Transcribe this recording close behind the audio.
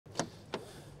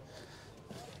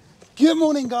Good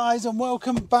morning guys and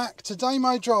welcome back to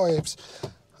Damo Drives.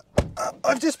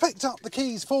 I've just picked up the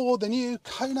keys for the new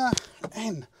Kona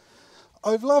N.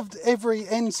 I've loved every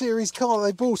N series car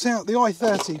they brought out. The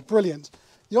i30, brilliant.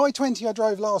 The i20 I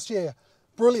drove last year,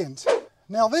 brilliant.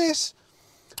 Now this,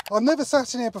 I've never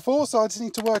sat in here before, so I just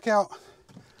need to work out,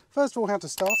 first of all, how to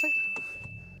start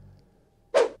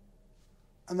it.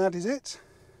 And that is it.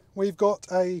 We've got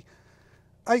a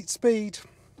 8-speed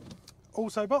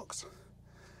auto box.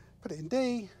 Put it in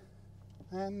D,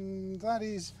 and that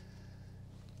is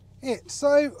it.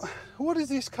 So, what is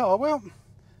this car? Well,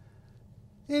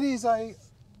 it is a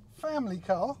family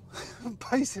car.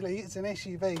 Basically, it's an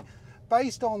SUV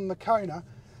based on the Kona,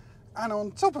 and on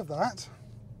top of that,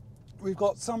 we've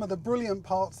got some of the brilliant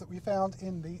parts that we found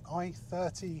in the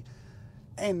i30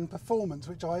 N Performance,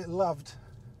 which I loved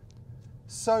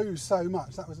so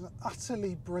much. That was an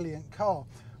utterly brilliant car.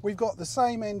 We've got the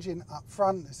same engine up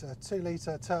front. It's a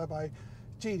 2-litre turbo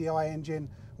GDI engine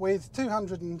with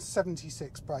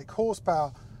 276 brake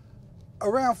horsepower,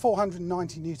 around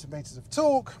 490 newton meters of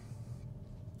torque,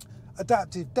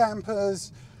 adaptive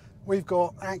dampers. We've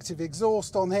got active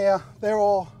exhaust on here. There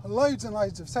are loads and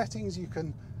loads of settings you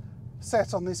can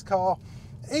set on this car.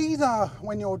 Either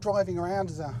when you're driving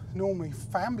around as a normally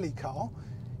family car,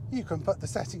 you can put the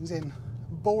settings in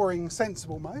boring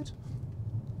sensible mode,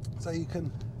 so you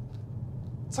can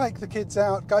take the kids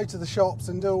out, go to the shops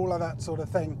and do all of that sort of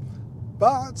thing.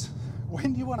 But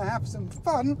when you want to have some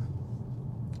fun,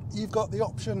 you've got the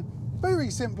option, very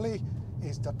simply,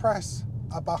 is to press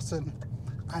a button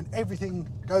and everything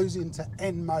goes into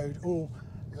N mode, all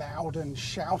loud and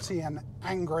shouty and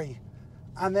angry.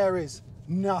 And there is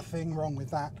nothing wrong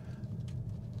with that.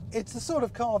 It's the sort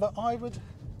of car that I would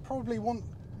probably want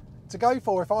to go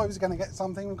for if I was going to get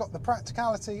something. We've got the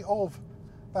practicality of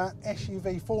that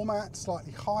SUV format,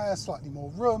 slightly higher, slightly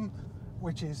more room,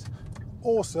 which is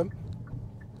awesome.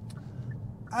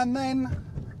 And then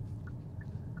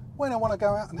when I want to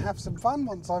go out and have some fun,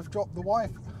 once I've dropped the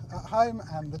wife at home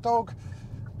and the dog,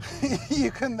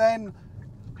 you can then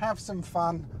have some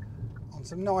fun on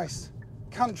some nice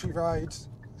country roads.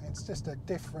 It's just a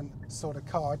different sort of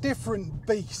car, a different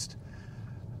beast.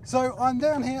 So I'm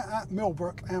down here at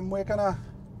Millbrook and we're going to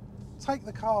take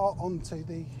the car onto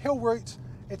the hill route.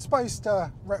 It's supposed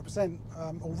to represent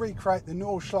or recreate the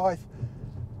Nordschleife,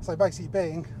 so basically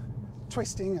being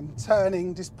twisting and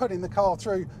turning, just putting the car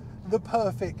through the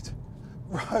perfect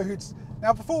roads.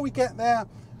 Now before we get there,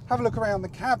 have a look around the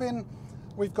cabin.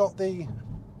 We've got the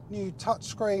new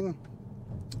touchscreen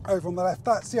over on the left.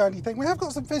 That's the only thing. We have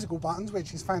got some physical buttons,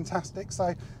 which is fantastic,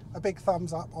 so a big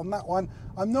thumbs up on that one.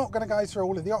 I'm not going to go through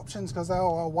all of the options because there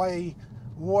are way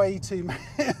too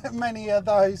many of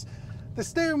those. The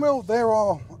steering wheel, there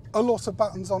are a lot of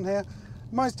buttons on here.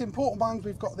 Most important ones,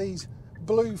 we've got these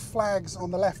blue flags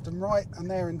on the left and right,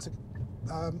 and they're into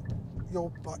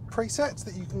your presets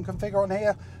that you can configure on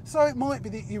here. So it might be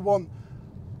that you want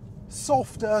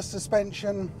softer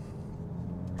suspension.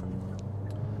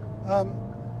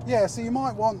 Yeah, so you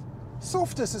might want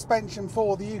softer suspension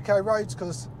for the UK roads,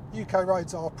 because UK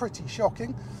roads are pretty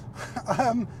shocking.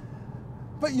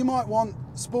 But you might want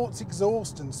sports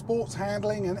exhaust and sports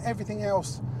handling and everything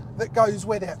else that goes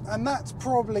with it. And that's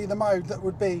probably the mode that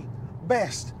would be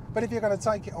best. But if you're going to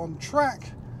take it on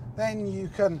track, then you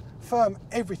can firm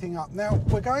everything up. Now,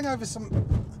 we're going over some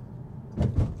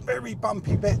very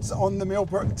bumpy bits on the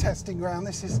Millbrook testing ground.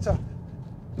 This is to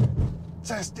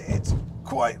test it. It's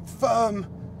quite firm.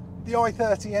 The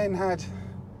i30N had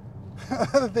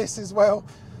this as well.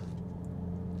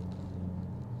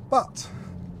 But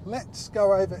let's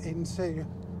go over into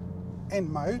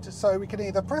N mode. So we can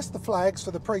either press the flags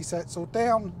for the presets, or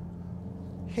down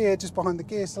here just behind the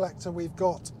gear selector we've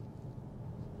got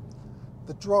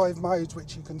the drive modes,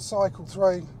 which you can cycle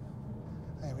through.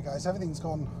 There we go, so everything's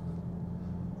gone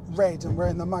red and we're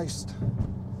in the most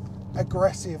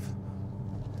aggressive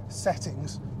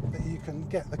settings that you can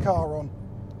get the car on.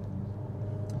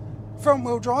 Front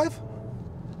wheel drive,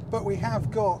 but we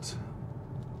have got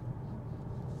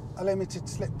a limited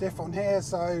slip diff on here,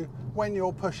 so when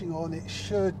you're pushing on, it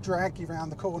should drag you around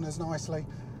the corners nicely.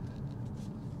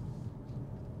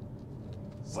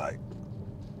 So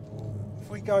if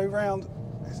we go around,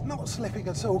 it's not slipping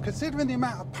at all, considering the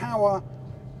amount of power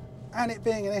and it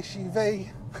being an SUV.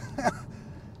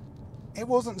 It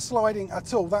wasn't sliding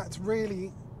at all. That's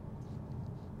really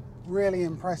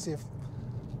impressive.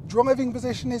 Driving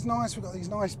position is nice. We've got these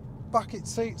nice bucket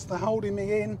seats, they're holding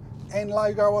me in, N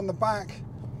logo on the back.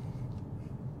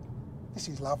 This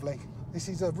is lovely. This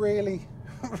is a really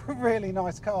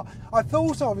nice car. I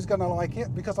thought I was going to like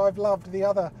it because I've loved the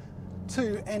other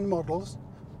two N models,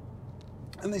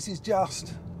 And this is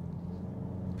just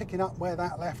picking up where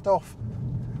that left off.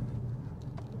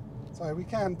 So we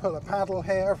can pull a paddle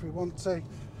here if we want to.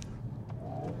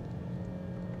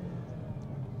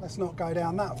 Let's not go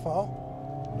down that far.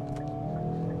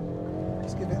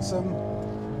 Let's give it some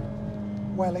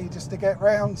welly just to get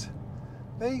round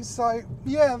these. So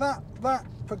yeah, that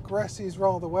progresses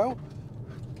rather well.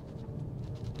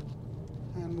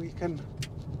 And we can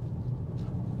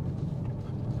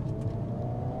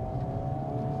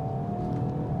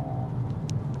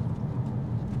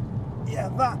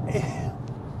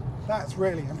that's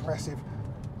really impressive.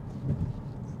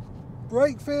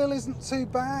 Brake feel isn't too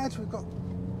bad. We've got,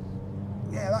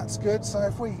 yeah, that's good. So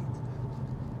if we,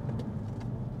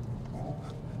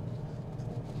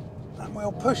 and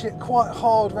we'll push it quite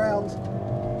hard round.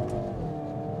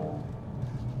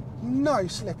 No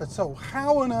slip at all.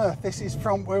 How on earth this is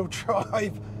front wheel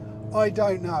drive, I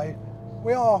don't know.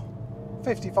 We are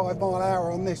 55 mile an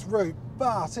hour on this route,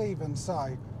 but even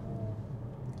so,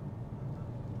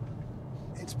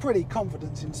 it's pretty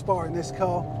confidence inspiring, this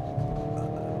car.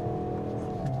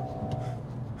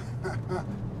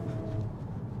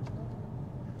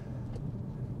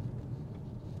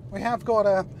 We have got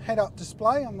a head-up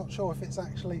display. I'm not sure if it's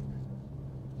actually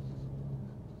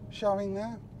showing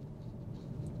there.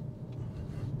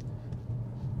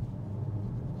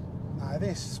 No,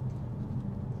 this,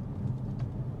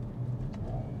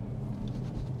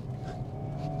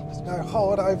 let's go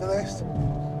hard over this.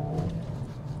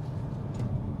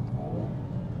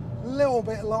 A little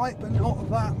bit light, but not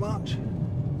that much.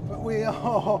 But we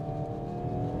are.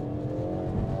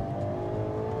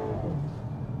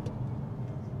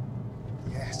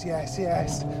 Yes, yes,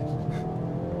 yes.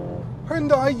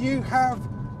 Hyundai, you have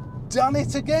done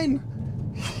it again.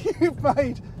 You've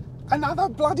made another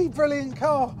bloody brilliant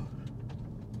car.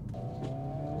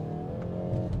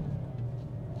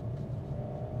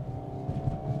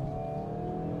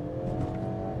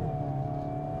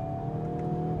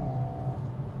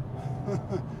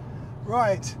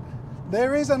 Right,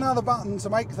 there is another button to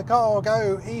make the car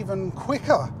go even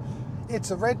quicker.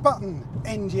 It's a red button,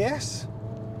 NGS,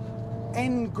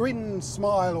 N Grin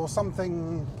Smile or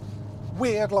something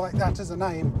weird like that as a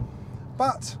name.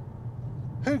 But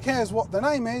who cares what the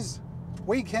name is?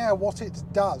 We care what it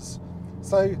does.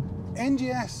 So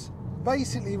NGS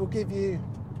basically will give you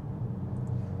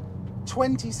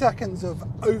 20 seconds of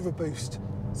overboost.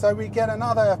 So we get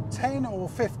another 10 or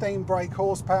 15 brake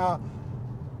horsepower,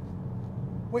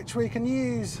 which we can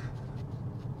use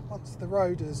once the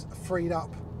road is freed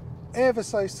up ever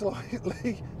so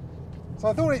slightly. So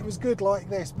I thought it was good like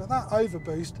this, but that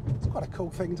overboost is quite a cool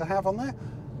thing to have on there.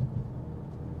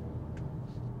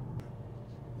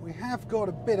 We have got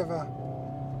a bit of a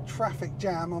traffic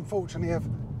jam, unfortunately, of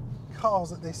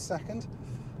cars at this second.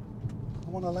 I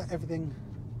want to let everything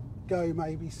go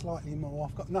maybe slightly more.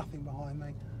 I've got nothing behind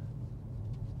me.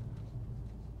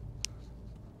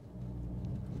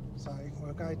 So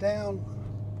we'll go down.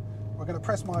 We're going to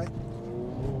press my...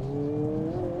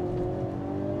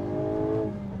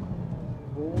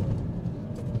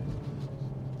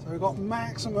 So we've got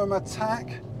maximum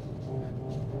attack.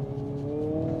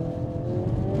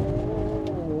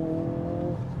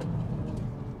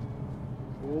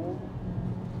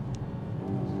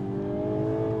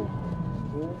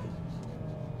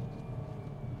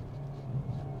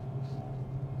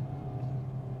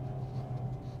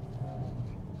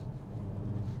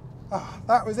 Oh,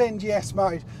 that was NGS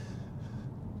mode.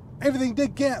 Everything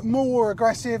did get more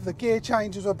aggressive, the gear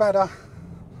changes were better.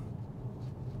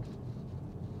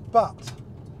 But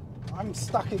I'm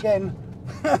stuck again.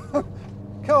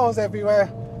 Cars everywhere.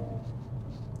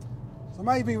 So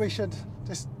maybe we should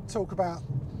just talk about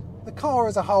the car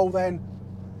as a whole then.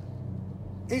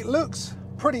 It looks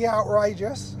pretty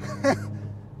outrageous.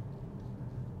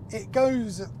 It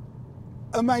goes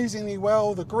amazingly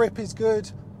well, the grip is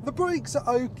good. The brakes are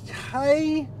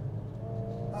okay.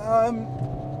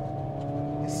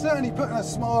 It's certainly putting a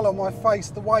smile on my face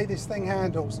the way this thing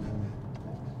handles.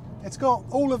 It's got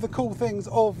all of the cool things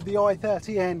of the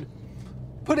i30N.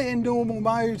 Put it in normal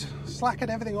mode,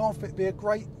 slacken everything off, it'd be a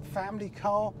great family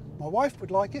car. My wife would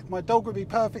like it, my dog would be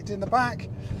perfect in the back.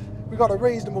 We've got a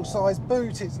reasonable sized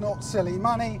boot, it's not silly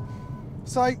money.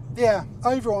 So yeah,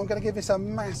 overall I'm going to give this a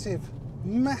massive,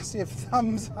 massive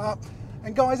thumbs up.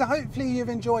 And guys, hopefully you've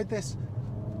enjoyed this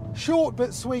short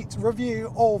but sweet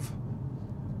review of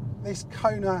this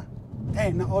Kona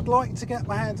N. I'd like to get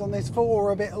my hands on this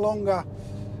for a bit longer.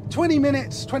 20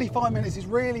 minutes, 25 minutes is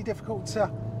really difficult to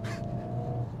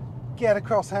get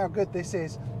across how good this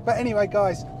is. But anyway,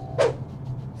 guys,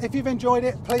 if you've enjoyed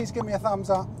it, please give me a thumbs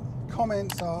up.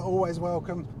 Comments are always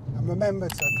welcome. and remember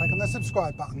to click on the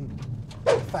subscribe button.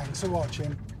 Thanks for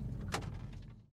watching.